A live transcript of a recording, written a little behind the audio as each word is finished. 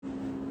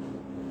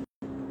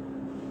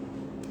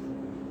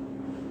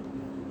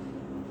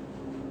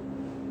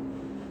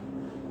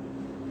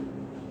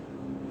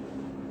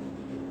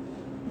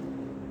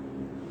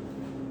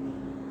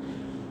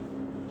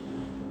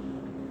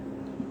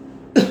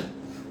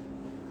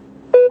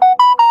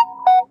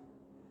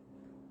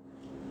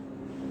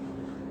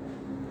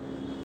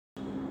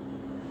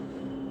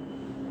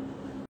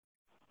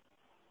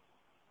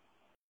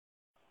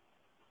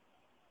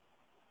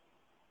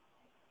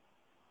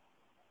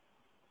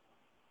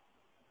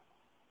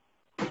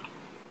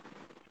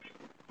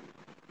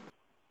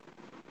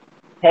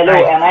Hello,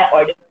 Hi. am I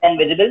audible and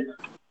visible?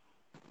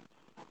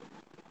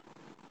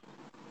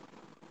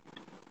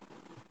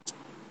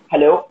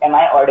 Hello, am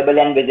I audible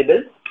and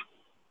visible?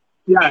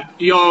 Yeah,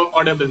 you're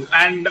audible.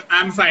 And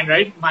I'm fine,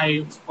 right?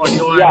 My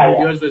audio and Yeah, yeah,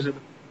 video is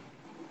visible.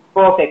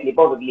 perfectly,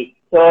 perfectly.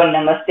 So,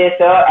 namaste,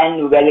 sir,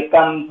 and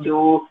welcome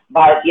to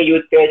Bharatiya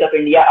Youth Face of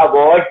India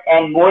Award.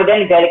 And more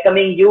than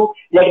welcoming you,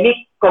 let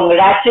me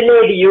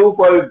congratulate you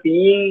for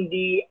being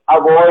the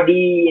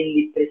awardee in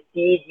the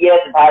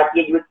prestigious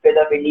Bharatiya Youth Face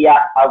of India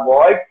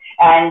Award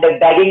and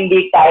bagging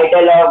the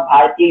title of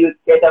Bharatiya Youth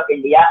Face of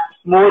India.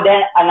 More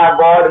than an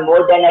award,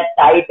 more than a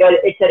title,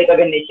 it's a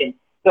recognition.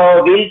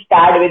 So, we'll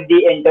start with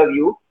the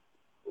interview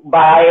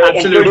by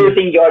Absolutely.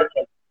 introducing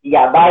yourself.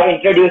 Yeah, by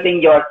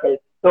introducing yourself.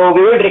 So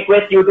we would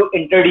request you to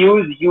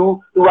introduce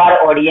you to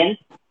our audience.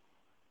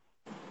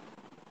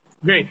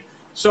 Great.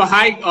 So,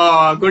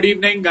 hi, good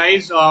evening,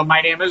 guys.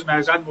 My name is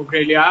Mehrzaad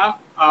MogreliaAn.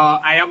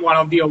 I am one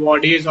of the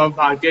awardees of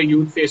Bharatiya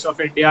Youth Face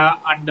of India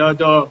under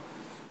the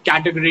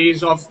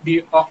categories of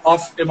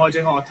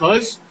emerging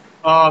authors.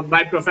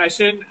 By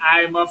profession,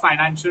 I am a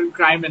financial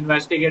crime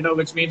investigator,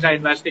 which means I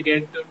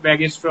investigate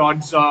various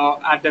frauds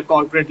at the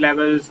corporate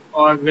levels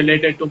or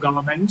related to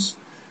governments.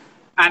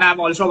 And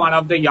I'm also one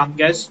of the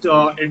youngest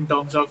in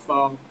terms of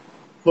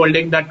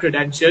holding that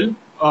credential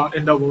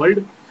in the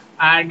world.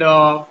 And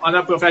on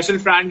a professional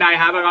front, I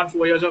have around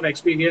 4 years of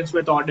experience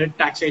with audit,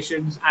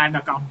 taxations, and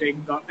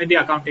accounting in the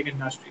accounting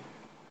industry.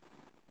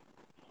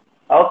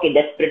 Okay,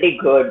 that's pretty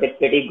good. That's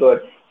pretty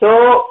good.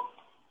 So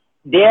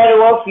there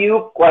were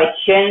few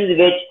questions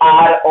which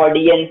our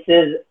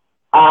audiences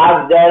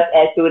asked us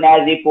as soon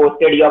as we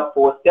posted your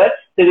poster.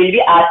 So we'll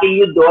be asking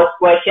you those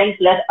questions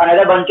plus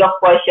another bunch of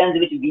questions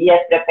which we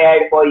have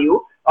prepared for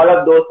you. All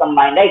of those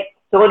combined, right?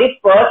 So the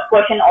first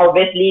question,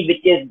 obviously,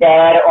 which is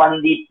there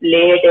on the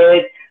plate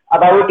is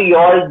about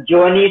your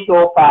journey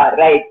so far,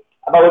 right?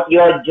 About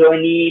your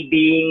journey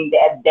being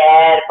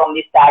there from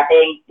the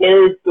starting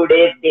till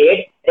today's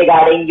date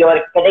regarding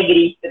your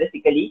category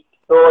specifically.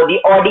 So the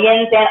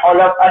audience and all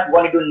of us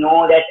wanted to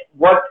know that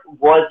what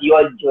was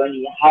your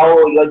journey,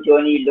 how your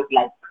journey looked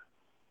like.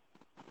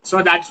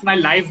 So that's my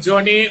life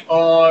journey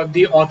or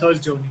the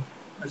author's journey.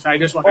 So I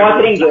just wanted to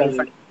Authoring clarify.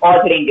 journey,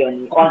 authoring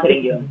journey,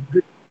 authoring journey.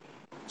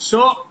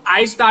 So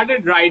I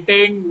started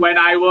writing when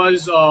I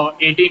was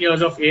 18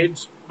 years of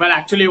age. Well,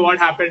 actually, what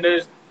happened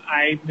is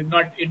I did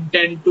not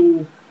intend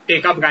to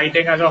take up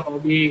writing as a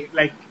hobby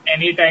like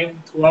any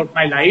time throughout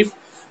my life.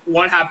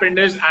 What happened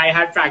is I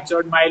had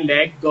fractured my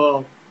leg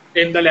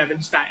in the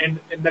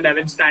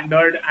 11th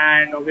standard,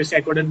 and obviously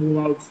I couldn't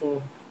move out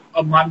for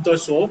a month or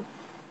so.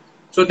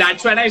 So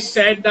that's when I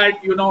said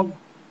that,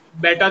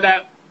 better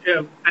that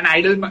an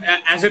idle,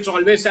 as it's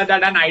always said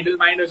that an idle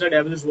mind is a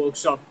devil's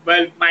workshop.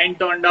 Well, mine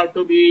turned out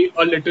to be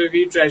a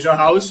literary treasure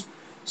house.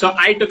 So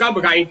I took up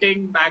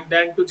writing back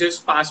then to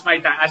just pass my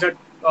time as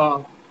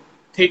a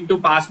thing to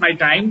pass my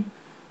time.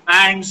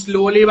 And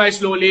slowly by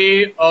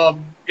slowly,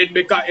 it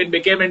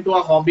became into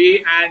a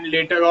hobby. And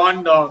later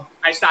on,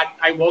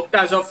 I worked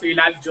as a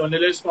freelance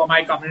journalist for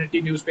my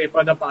community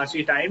newspaper, the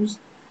Parsi Times.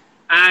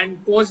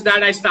 And post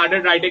that, I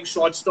started writing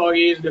short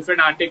stories, different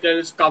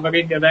articles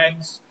covering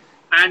events.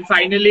 And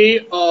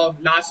finally,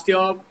 last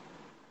year,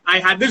 I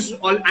had this.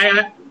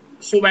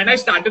 So when I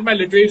started my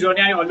literary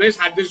journey, I always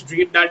had this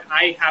dream that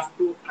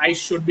I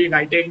should be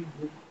writing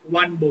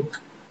one book.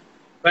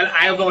 Well,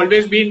 I have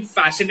always been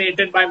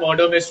fascinated by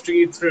murder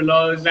mystery,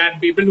 thrillers, and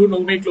people who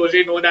know me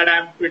closely know that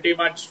I'm pretty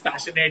much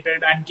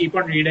fascinated and keep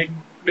on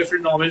reading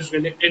different novels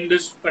in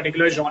this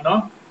particular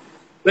genre.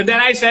 But then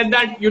I said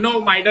that,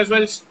 might as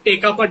well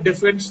take up a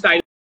different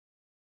style.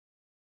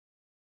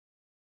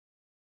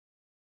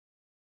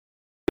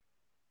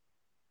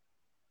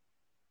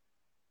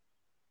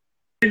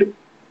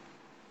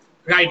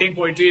 Writing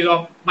poetry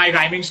or my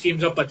rhyming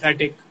schemes are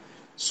pathetic.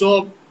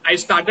 So I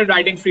started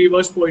writing free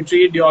verse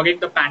poetry during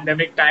the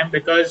pandemic time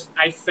because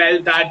I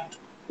felt that,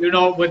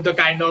 with the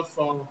kind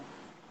of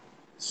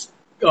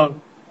uh,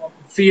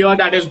 fear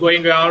that is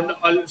going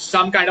around,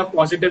 some kind of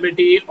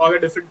positivity or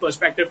a different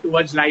perspective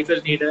towards life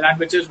is needed. And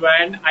which is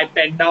when I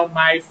penned down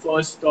my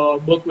first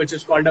book, which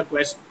is called A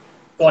Quest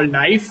for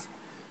Life,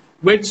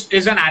 which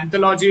is an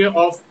anthology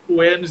of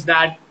poems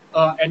that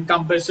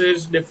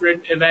encompasses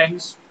different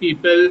events,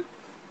 people,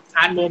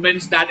 and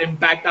moments that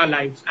impact our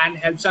lives and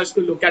helps us to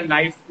look at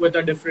life with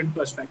a different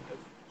perspective.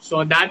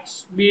 So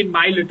that's been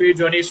my literary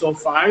journey so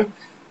far.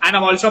 And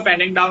I'm also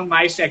penning down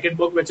my second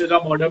book, which is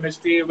a murder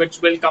mystery,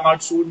 which will come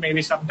out soon,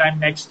 maybe sometime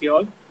next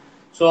year.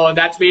 So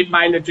that's been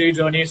my literary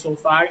journey so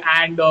far.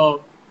 And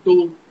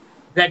to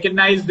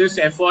recognize this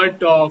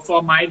effort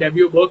for my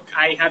debut book,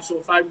 I have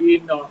so far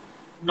been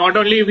not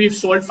only we've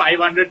sold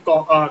 500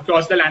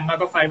 crossed the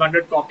landmark of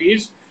 500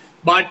 copies,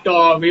 but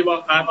we've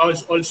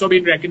also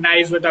been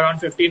recognized with around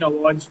 15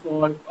 awards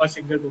for a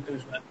single book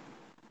as well.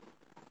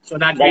 So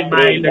that's been That's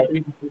my great.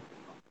 literary.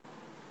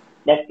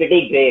 That's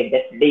pretty great.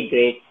 That's pretty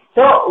great.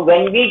 So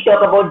when we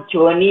talk about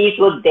journey,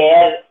 so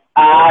there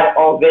are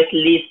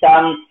obviously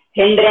some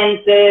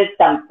hindrances,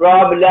 some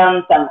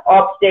problems, some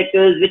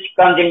obstacles which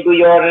comes into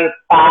your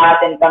path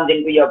and comes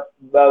into your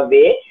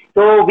way.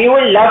 So we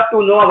would love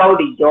to know about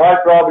your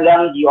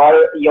problems,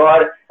 your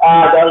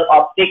those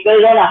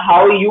obstacles, and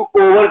how you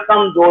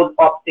overcome those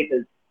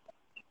obstacles.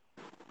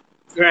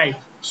 Right.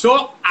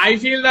 So I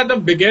feel that the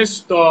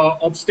biggest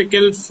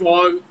obstacle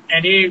for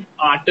any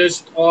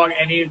artist or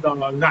any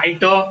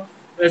writer,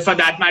 for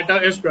that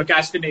matter, is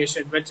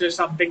procrastination, which is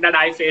something that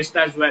I faced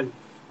as well.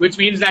 Which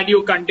means that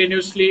you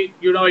continuously,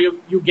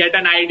 you get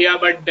an idea,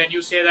 but then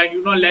you say that,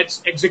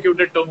 let's execute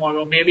it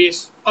tomorrow, maybe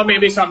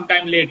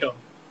sometime later.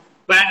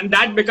 But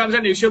that becomes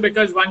an issue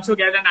because once you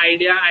get an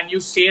idea and you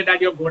say that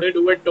you're going to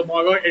do it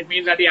tomorrow, it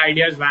means that the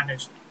idea has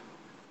vanished.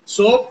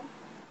 So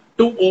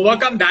to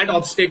overcome that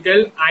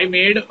obstacle, I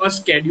made a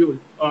schedule.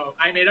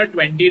 I made a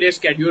 20-day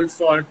schedule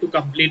to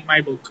complete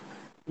my book,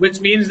 which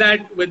means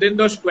that within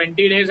those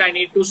 20 days, I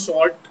need to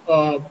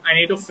I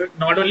need to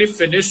not only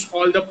finish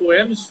all the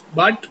poems,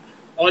 but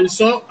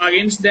also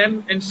arrange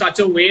them in such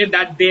a way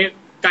that they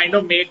kind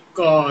of make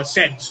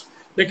sense.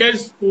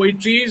 Because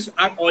poetries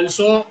are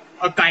also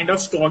a kind of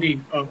story,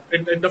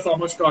 in the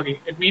form of story.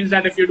 It means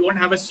that if you don't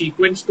have a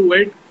sequence to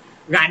it,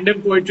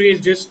 random poetry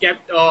is just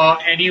kept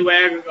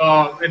anywhere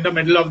in the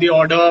middle of the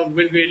order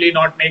will really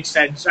not make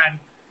sense, and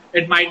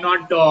it might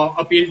not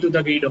appeal to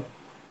the reader.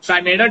 So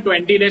I made a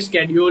 20-day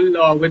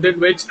schedule within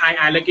which I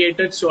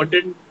allocated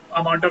certain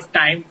amount of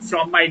time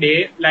from my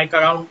day, like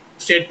around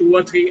say 2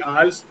 or 3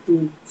 hours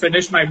to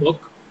finish my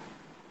book.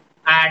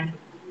 And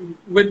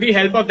with the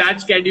help of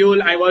that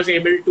schedule, I was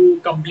able to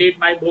complete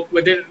my book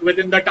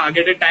within the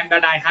targeted time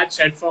that I had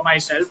set for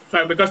myself.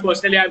 So, because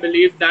personally, I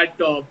believe that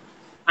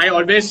I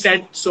always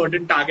set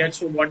certain targets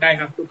for what I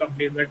have to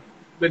complete with,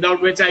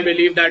 without which I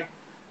believe that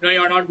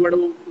you're not going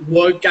to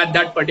work at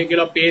that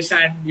particular pace,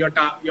 and your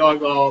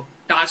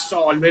tasks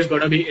are always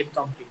going to be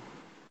incomplete.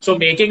 So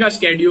making a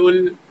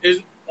schedule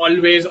is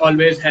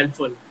always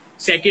helpful.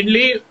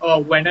 Secondly,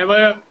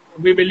 whenever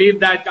we believe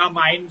that our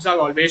minds are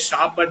always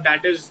sharp, but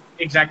that is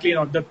exactly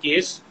not the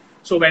case.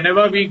 So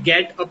whenever we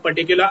get a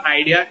particular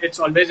idea, it's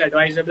always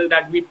advisable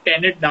that we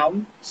pen it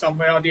down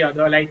somewhere or the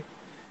other. Like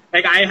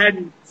I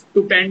had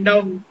to pen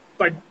down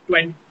for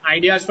 20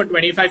 ideas for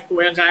 25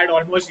 poems. I had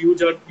almost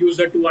used a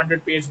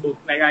 200-page book.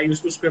 Like I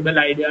used to scribble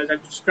ideas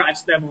and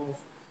scratch them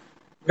off,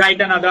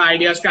 write another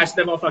idea, scratch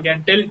them off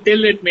again,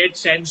 till it made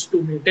sense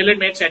to me. Till it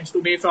made sense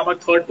to me from a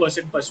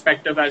third-person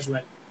perspective as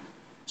well.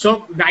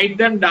 So write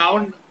them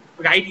down,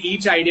 write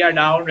each idea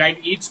down,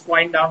 write each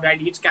point down,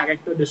 write each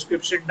character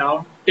description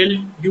down, till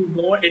you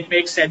know it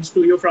makes sense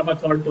to you from a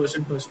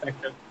third-person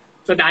perspective.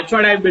 So that's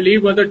what I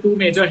believe were the two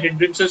major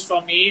hindrances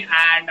for me,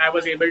 and I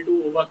was able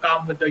to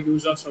overcome with the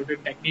use of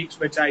certain techniques,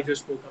 which I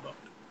just spoke about.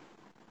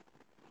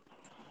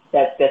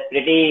 That's a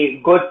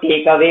pretty good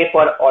takeaway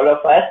for all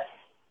of us.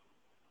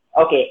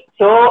 Okay,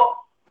 so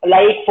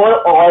like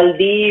for all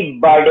the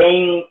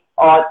budding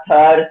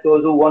authors,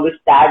 those who want to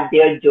start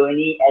their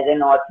journey as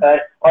an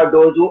author, or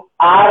those who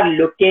are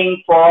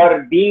looking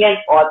for being an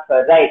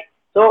author, right?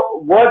 So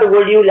what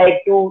would you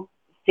like to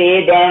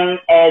say them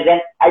as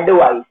an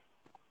advice?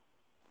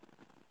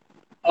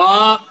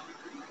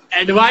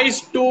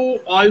 Advice to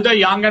all the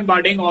young and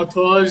budding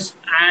authors,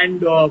 and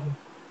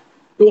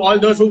to all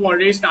those who've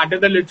already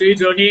started the literary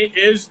journey,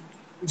 is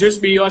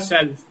just be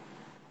yourself.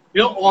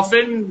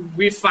 Often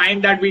we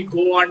find that we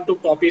go on to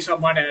copy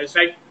someone else.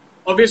 Like,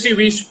 obviously,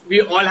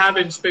 we all have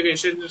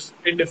inspirations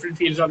in different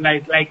fields of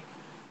life. Like,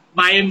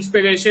 my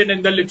inspiration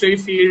in the literary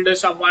field is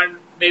someone,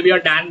 maybe a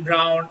Dan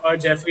Brown or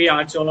Jeffrey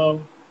Archer,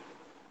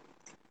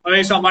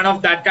 or someone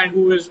of that kind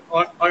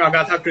or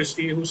Agatha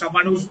Christie, who's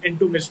someone who's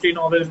into mystery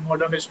novels,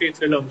 murder mystery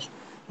thrillers.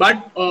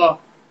 But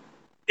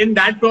in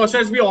that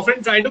process, we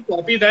often try to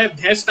copy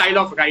their style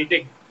of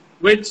writing,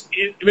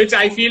 which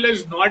I feel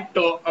is not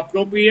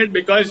appropriate,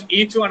 because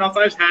each one of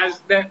us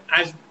has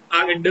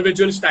our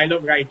individual style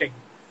of writing.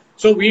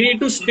 So we need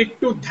to stick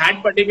to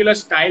that particular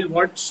style,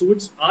 what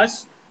suits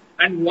us,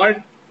 and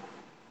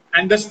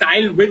the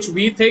style which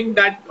we think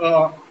that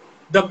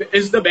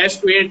is the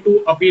best way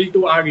to appeal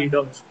to our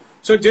readers.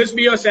 So just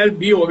be yourself,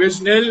 be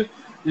original,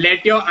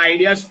 let your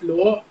ideas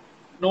flow.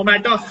 No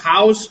matter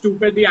how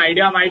stupid the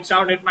idea might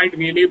sound, it might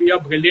really be a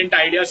brilliant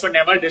idea. So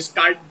never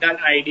discard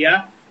that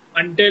idea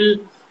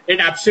until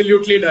it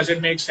absolutely doesn't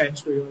make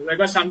sense to you.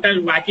 Because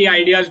sometimes wacky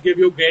ideas give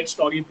you great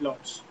story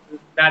plots.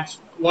 That's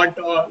what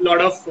a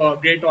lot of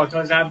great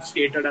authors have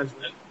stated as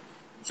well.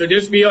 So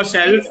just be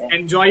yourself,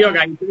 enjoy your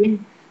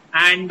writing,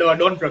 and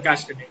don't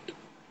procrastinate.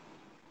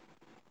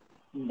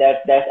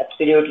 That's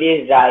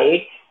absolutely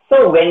right.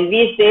 So when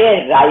we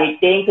say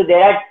writing, so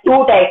there are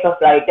two types of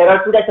writer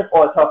or two types of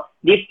author.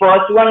 The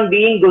first one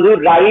being those who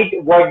write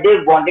what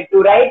they wanted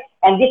to write,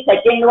 and the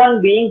second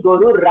one being those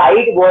who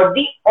write what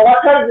the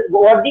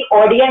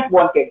audience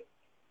wanted.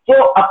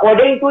 So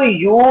according to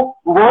you,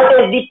 what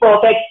is the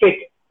perfect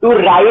fit? To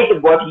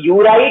write what you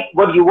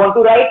want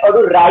to write, or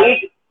to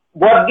write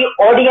what the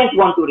audience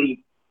want to read?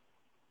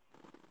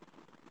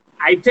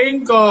 I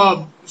think,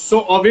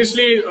 so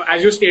obviously,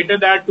 as you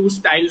stated, there are two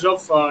styles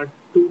of,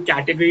 two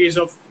categories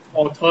of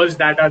authors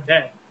that are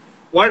there.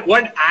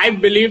 what I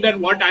believed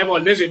and what I've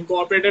always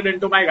incorporated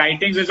into my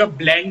writings is a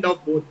blend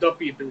of both the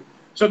people.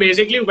 So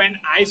basically, when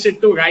I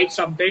sit to write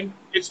something,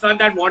 it's not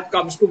that what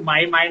comes to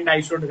my mind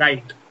I should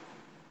write.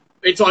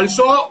 It's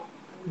also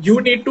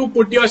you need to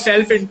put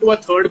yourself into a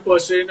third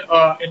person,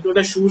 into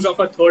the shoes of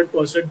a third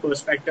person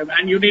perspective,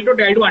 and you need to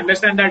try to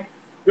understand that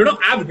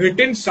I've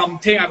written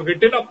something, I've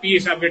written a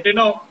piece, I've written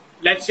a,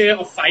 let's say, a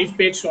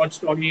 5-page short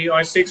story or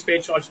a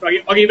 6-page short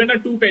story or even a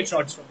 2-page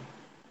short story.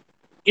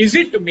 Is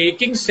it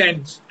making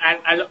sense?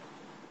 And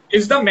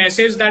is the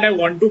message that I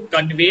want to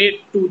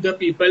convey to the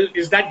people,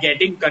 is that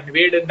getting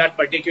conveyed in that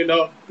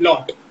particular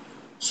plot?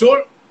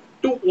 So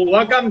to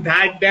overcome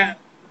that,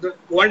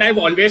 what I've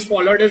always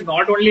followed is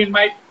not only in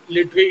my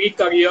literary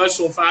career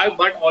so far,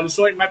 but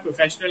also in my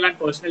professional and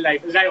personal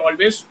life, is I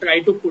always try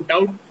to put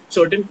out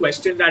certain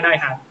questions that I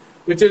have,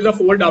 which is the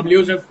 4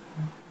 Ws if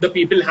the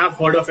people have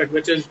heard of it,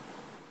 which is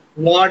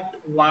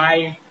what,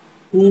 why,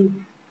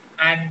 who,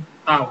 and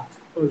how.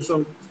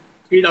 So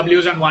 3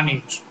 Ws and 1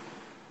 H.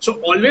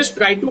 So always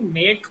try to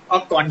make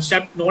a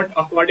concept note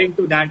according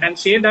to that and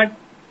say that,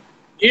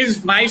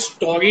 is my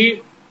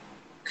story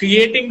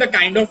creating the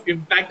kind of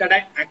impact that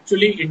I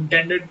actually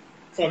intended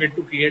for it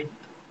to create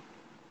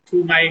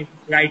through my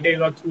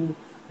writing or through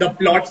the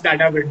plots that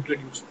I've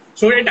introduced.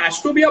 So it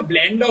has to be a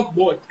blend of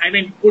both. I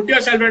mean, put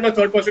yourself in a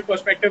third person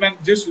perspective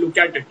and just look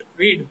at it.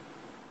 Read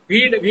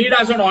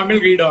as a normal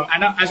reader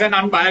and as an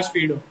unbiased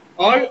reader.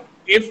 Or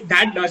if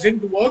that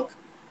doesn't work,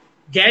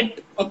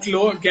 get a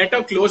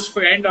close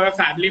friend or a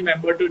family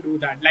member to do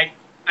that. Like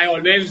I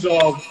always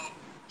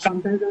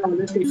sometimes I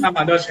always take my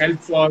mother's help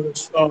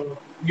for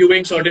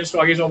viewing certain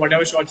stories or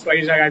whatever short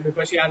stories I write,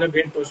 because she has a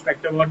great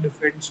perspective on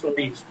different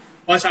stories.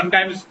 Or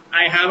sometimes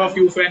I have a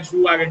few friends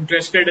who are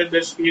interested in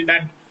this field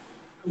and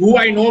who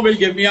I know will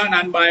give me an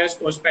unbiased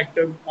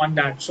perspective on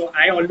that. So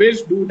I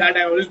always do that.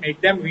 I always make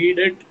them read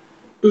it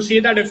to see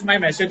that if my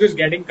message is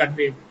getting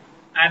conveyed.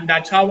 And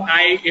that's how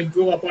I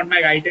improve upon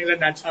my writings,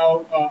 and that's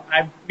how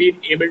I've been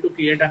able to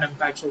create an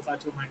impact so far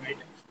through my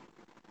writings.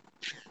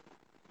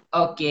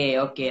 Okay.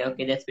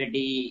 That's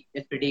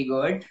pretty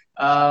good.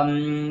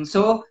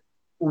 So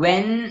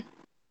when,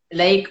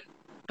 like,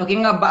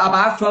 talking about,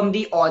 apart from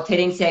the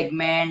authoring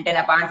segment and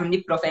apart from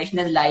the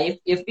professional life,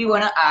 if we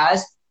wanna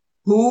ask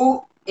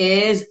who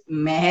is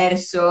Meher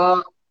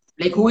sir,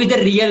 like who is the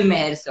real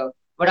Meher sir?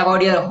 What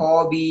about your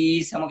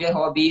hobbies, some of your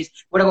hobbies?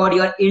 What about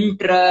your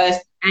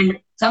interest and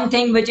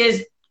something which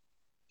is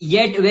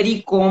yet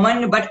very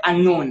common but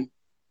unknown?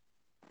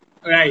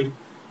 Right.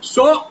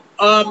 So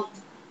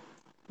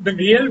the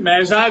real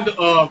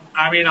Mehrzaad,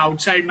 I mean,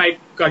 outside my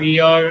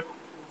career,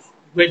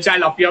 which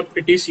I'll appear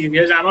pretty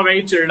serious, I'm a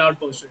very chilled out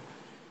person.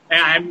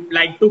 I'm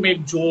like to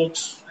make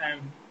jokes and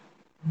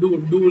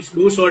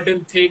do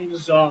certain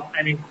things.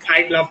 I mean,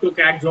 I love to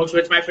crack jokes,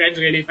 which my friends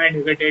really find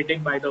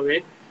irritating, by the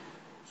way.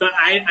 So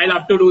I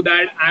love to do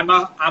that. I'm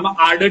an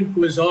ardent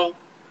quizzer.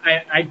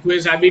 I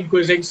quiz. I've been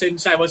quizzing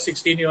since I was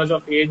 16 years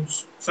of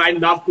age. So I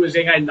love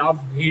quizzing. I love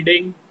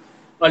reading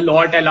a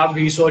lot. I love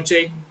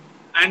researching.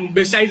 And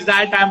besides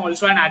that, I'm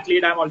also an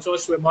athlete. I'm also a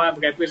swimmer. I've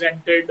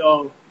represented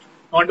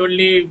not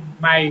only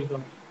my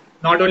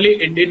not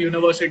only Indian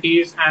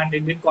universities and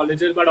Indian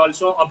colleges, but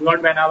also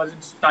abroad when I was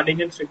studying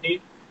in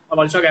Sydney. I've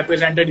also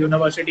represented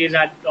universities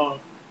at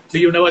the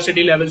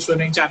university level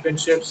swimming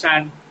championships,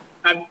 and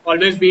I've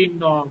always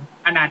been an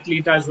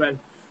athlete as well.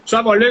 So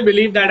I've always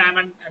believed that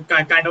I'm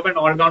kind of an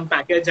all-round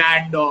package,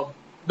 and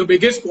the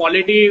biggest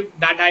quality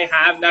that I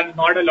have that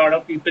not a lot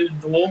of people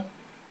know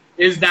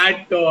is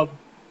that I'm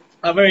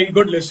a very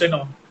good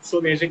listener. So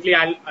basically,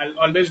 I'll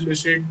always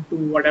listen to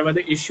whatever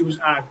the issues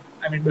are.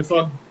 I mean,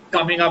 before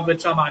coming up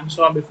with some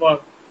answer,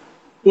 before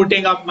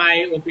putting up my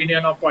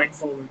opinion or point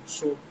forward.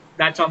 So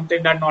that's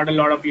something that not a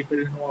lot of people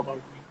know about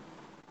me.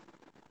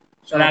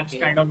 So that's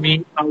kind of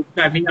me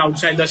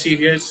outside the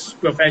serious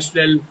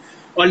professional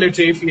or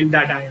literary field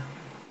that I am.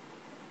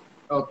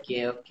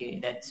 Okay,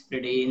 that's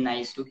pretty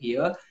nice to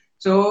hear.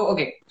 So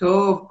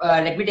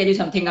let me tell you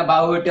something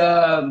about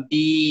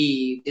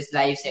this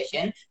live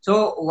session.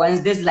 So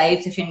once this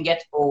live session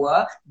gets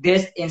over,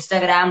 this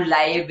Instagram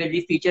live will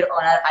be featured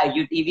on our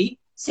IGTV.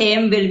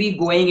 Same will be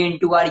going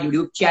into our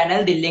YouTube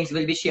channel. The links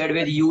will be shared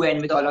with you and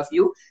with all of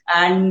you.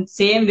 And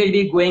same will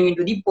be going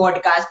into the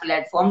podcast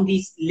platform.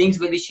 These links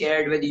will be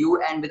shared with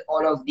you and with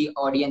all of the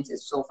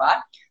audiences so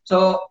far.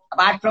 So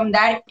apart from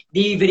that,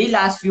 the very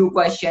last few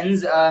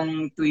questions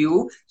to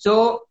you.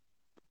 So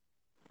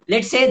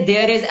let's say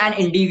there is an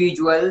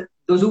individual,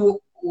 those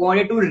who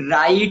wanted to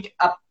write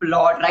a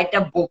plot, write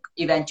a book,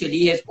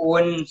 eventually his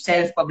own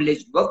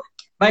self-published book,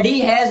 but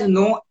he has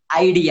no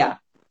idea,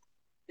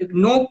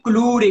 no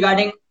clue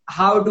regarding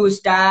how to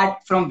start,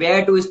 from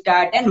where to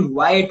start, and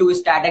why to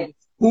start, and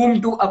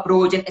whom to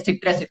approach, and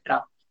etc.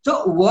 etc.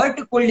 So what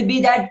could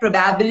be that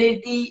probable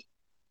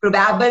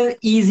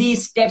easy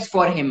steps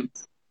for him?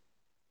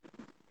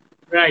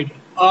 Right.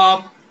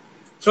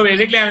 So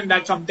basically, I mean,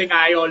 that's something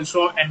I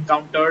also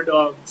encountered.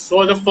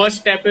 So the first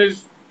step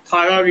is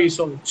thorough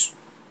research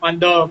on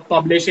the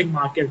publishing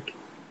market.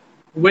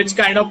 which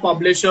kind of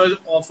publishers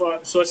offer.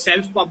 So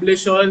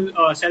self-publishers,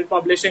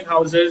 self-publishing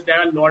houses, there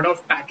are a lot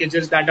of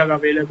packages that are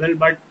available,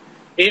 but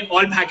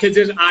all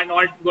packages are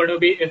not going to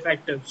be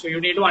effective. So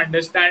you need to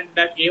understand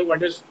that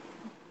what is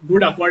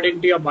good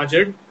according to your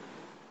budget.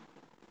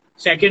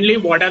 Secondly,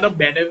 what are the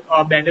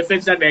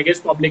benefits that various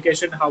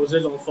publication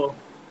houses offer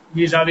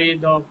vis-a-vis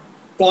the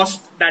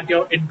cost that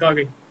you're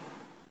incurring.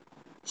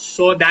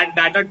 So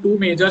that are two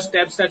major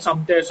steps that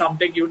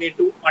something you need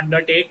to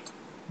undertake.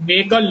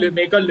 Make a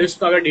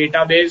list or a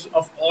database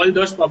of all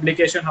those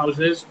publication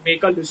houses.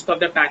 Make a list of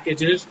the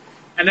packages,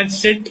 and then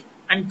sit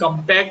and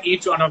compare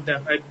each one of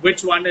them. Right?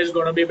 Which one is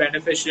going to be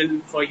beneficial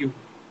for you?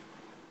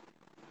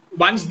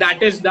 Once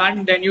that is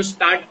done, then you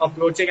start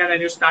approaching and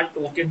then you start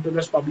talking to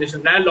this publisher.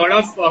 There are a lot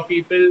of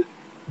people.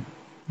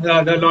 There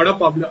are a lot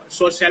of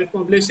so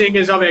self-publishing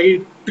is a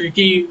very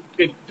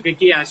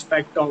tricky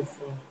aspect of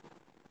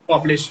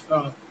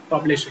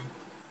publishing.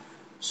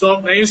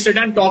 So when you sit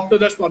and talk to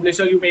this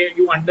publisher,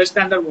 you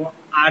understand that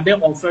are they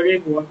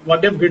offering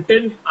what they've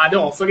written? Are they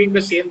offering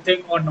the same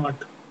thing or not?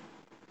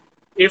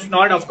 If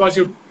not, of course,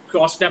 you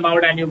cross them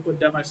out and you put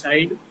them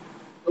aside.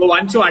 So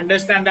once you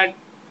understand that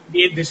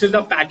this is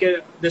the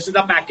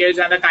package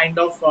and the kind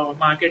of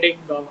marketing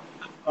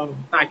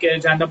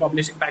package and the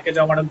publishing package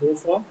I want to go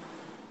for,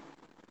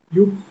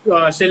 you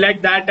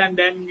select that and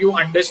then you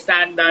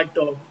understand that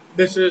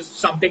this is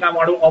something I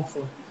want to opt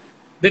for.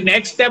 The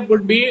next step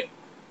would be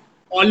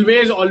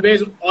always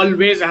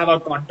have a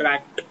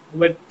contract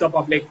with the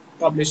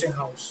publishing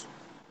house.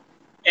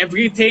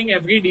 Every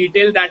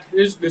detail that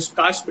is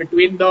discussed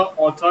between the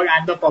author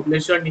and the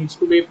publisher needs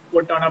to be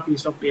put on a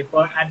piece of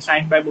paper and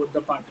signed by both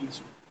the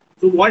parties.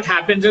 So what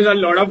happens is a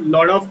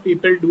lot of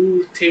people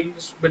do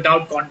things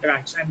without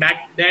contracts, and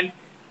that then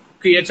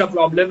creates a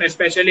problem,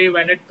 especially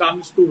when it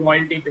comes to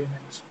royalty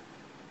payments.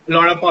 A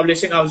lot of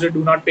publishing houses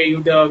do not pay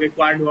you the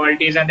required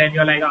royalties, and then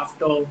you're like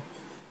after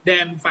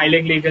them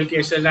filing legal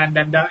cases, and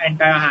then the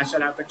entire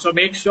hassle happens. So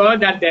make sure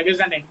that there is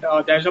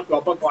a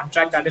proper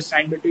contract that is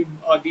signed between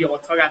the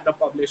author and the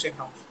publishing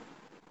house.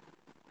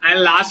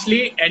 And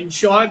lastly,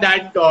 ensure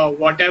that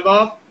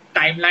whatever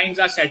timelines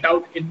are set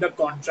out in the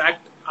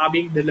contract are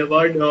being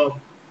delivered to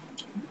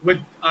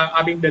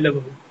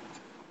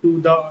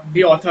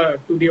the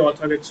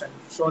author itself.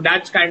 So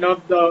that's kind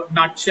of the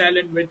nutshell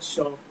in which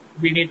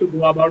we need to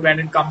go about when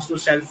it comes to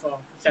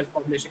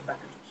self-publishing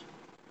packages.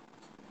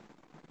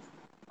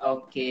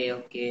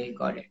 Okay,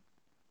 got it.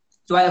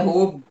 So I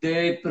hope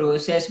the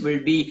process will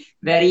be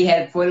very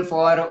helpful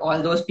for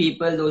all those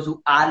people, those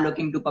who are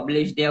looking to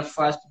publish their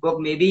first book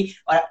maybe,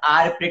 or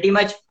are pretty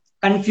much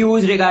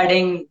confused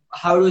regarding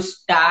how to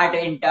start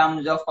in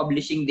terms of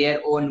publishing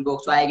their own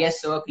book. So I guess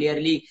so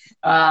clearly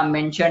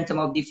mentioned some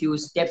of the few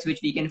steps which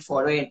we can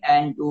follow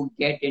and to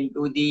get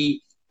into the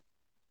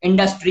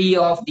industry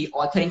of the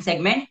authoring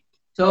segment.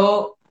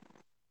 So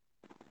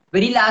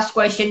very last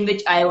question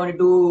which I wanted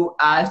to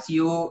ask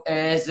you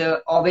is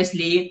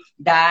obviously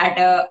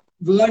that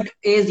what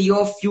is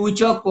your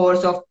future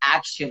course of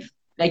action?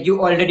 Like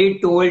you already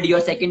told your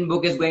second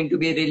book is going to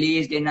be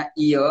released in a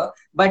year,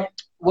 but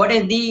what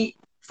is the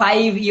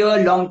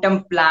 5-year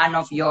long-term plan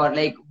of your,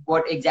 like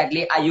what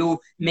exactly are you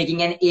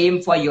making an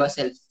aim for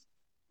yourself?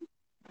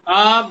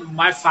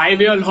 My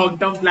 5-year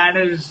long-term plan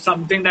is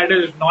something that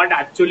is not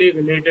actually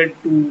related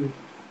to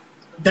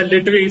the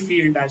literary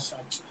field as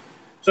such.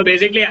 So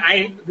basically,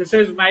 this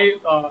is my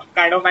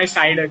kind of my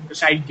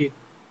side gig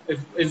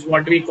is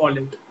what we call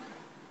it.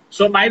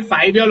 So my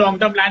 5-year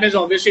long-term plan is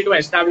obviously to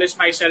establish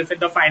myself in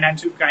the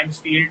financial crimes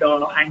field,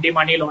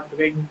 anti-money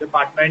laundering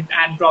department,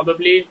 and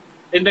probably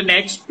in the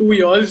next 2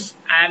 years,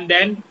 and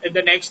then in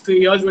the next 3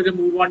 years, we'll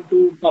move on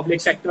to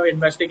public sector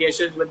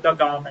investigations with the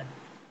government.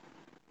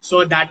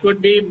 So that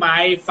would be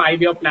my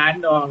 5-year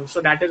plan.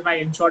 So that is my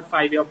in short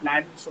 5-year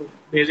plan. So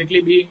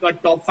basically being a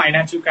top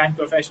financial crime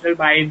professional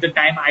by the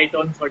time I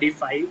turn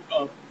 35.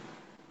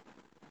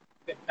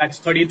 That's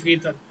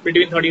 33,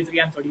 between 33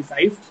 and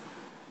 35.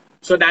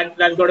 So that's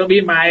going to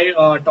be my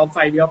top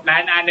 5-year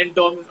plan. And in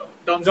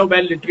terms of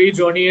where literary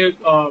journey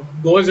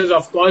goes is,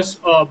 of course,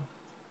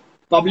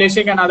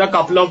 publishing another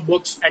couple of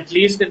books, at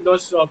least in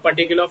those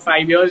particular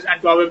 5 years,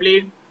 and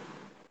probably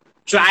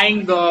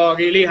trying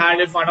really hard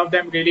if one of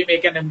them really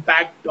make an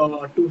impact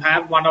to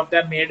have one of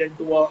them made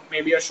into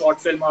maybe a short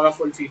film or a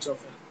full feature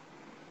film.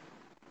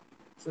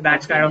 So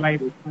that's kind of my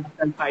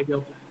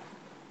 5-year plan.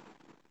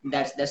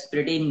 That's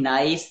pretty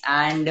nice.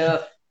 And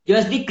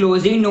just the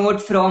closing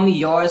note from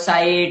your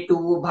side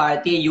to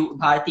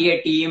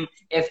Bharatiya team,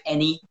 if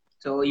any.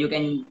 So you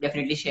can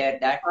definitely share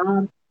that.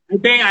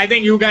 I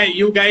think you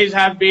guys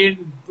have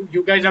been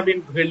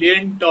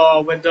brilliant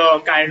with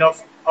the kind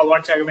of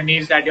award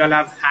ceremonies that you all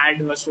have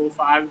had so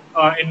far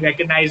in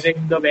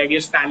recognizing the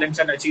various talents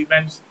and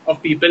achievements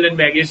of people in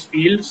various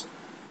fields.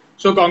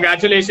 So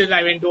congratulations,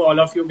 to all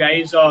of you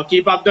guys.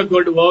 Keep up the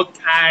good work,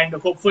 and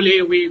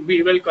hopefully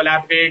we will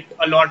collaborate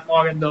a lot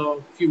more in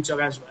the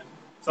future as well.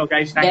 So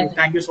guys,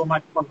 thank you so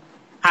much for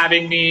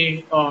having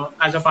me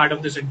as a part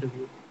of this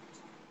interview.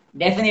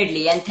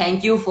 Definitely, and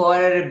thank you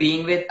for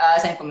being with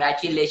us, and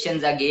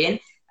congratulations again.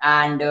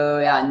 And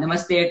yeah,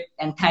 namaste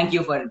and thank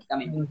you for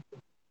coming.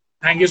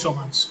 Thank you so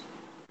much.